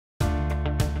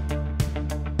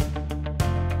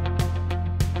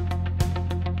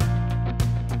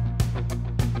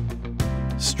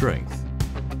Strength,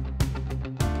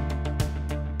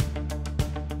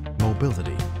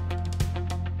 mobility,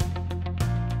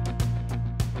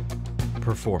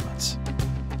 performance.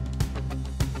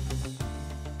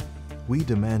 We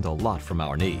demand a lot from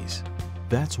our knees.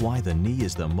 That's why the knee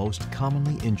is the most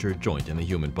commonly injured joint in the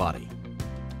human body.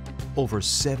 Over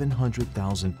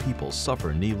 700,000 people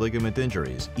suffer knee ligament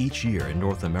injuries each year in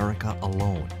North America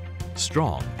alone.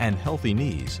 Strong and healthy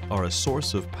knees are a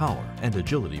source of power and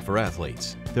agility for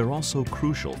athletes. They're also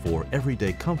crucial for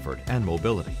everyday comfort and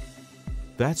mobility.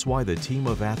 That's why the team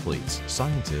of athletes,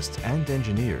 scientists, and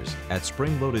engineers at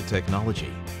Spring-Loaded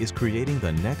Technology is creating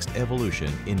the next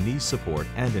evolution in knee support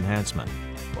and enhancement.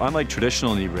 Unlike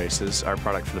traditional knee braces, our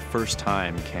product for the first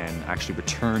time can actually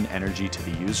return energy to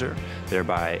the user,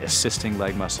 thereby assisting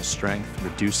leg muscle strength,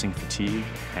 reducing fatigue,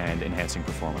 and enhancing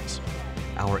performance.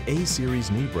 Our A-Series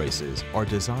knee braces are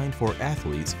designed for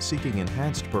athletes seeking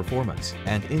enhanced performance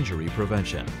and injury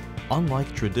prevention.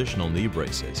 Unlike traditional knee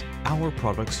braces, our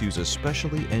products use a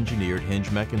specially engineered hinge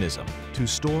mechanism to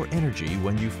store energy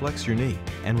when you flex your knee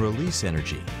and release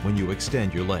energy when you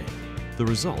extend your leg. The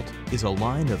result is a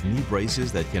line of knee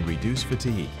braces that can reduce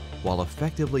fatigue while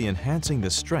effectively enhancing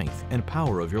the strength and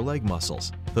power of your leg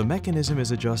muscles. The mechanism is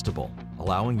adjustable,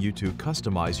 allowing you to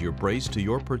customize your brace to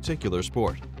your particular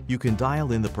sport. You can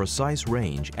dial in the precise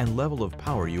range and level of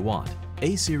power you want.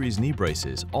 A-Series knee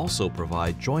braces also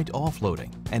provide joint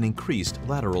offloading and increased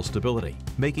lateral stability,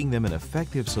 making them an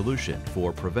effective solution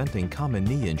for preventing common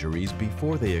knee injuries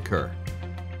before they occur.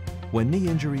 When knee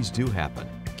injuries do happen,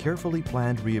 carefully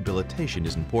planned rehabilitation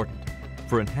is important.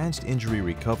 For enhanced injury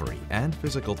recovery and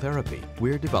physical therapy,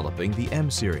 we're developing the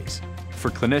M-Series. For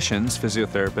clinicians,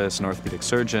 physiotherapists, and orthopedic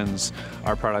surgeons,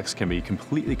 our products can be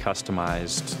completely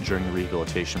customized during the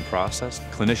rehabilitation process.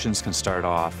 Clinicians can start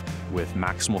off with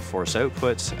maximal force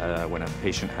output when a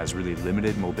patient has really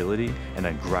limited mobility, and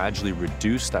then gradually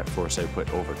reduce that force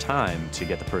output over time to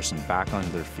get the person back on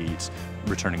their feet,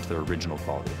 returning to their original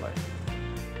quality of life.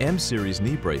 M-Series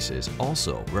knee braces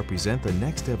also represent the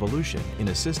next evolution in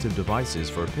assistive devices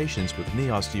for patients with knee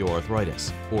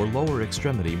osteoarthritis or lower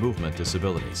extremity movement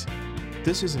disabilities.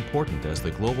 This is important as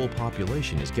the global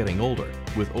population is getting older,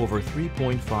 with over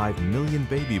 3.5 million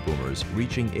baby boomers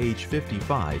reaching age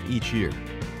 55 each year.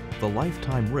 The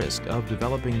lifetime risk of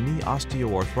developing knee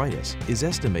osteoarthritis is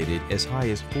estimated as high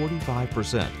as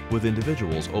 45%, with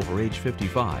individuals over age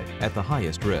 55 at the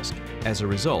highest risk. As a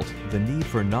result, the need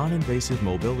for non-invasive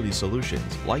mobility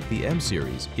solutions like the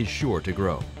M-Series is sure to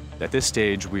grow. At this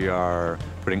stage, we are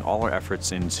putting all our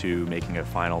efforts into making a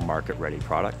final market-ready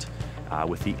product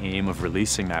with the aim of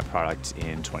releasing that product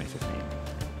in 2015.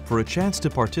 For a chance to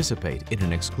participate in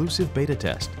an exclusive beta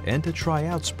test and to try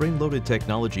out Spring-Loaded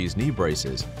Technology's knee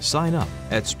braces, sign up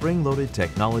at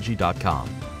springloadedtechnology.com.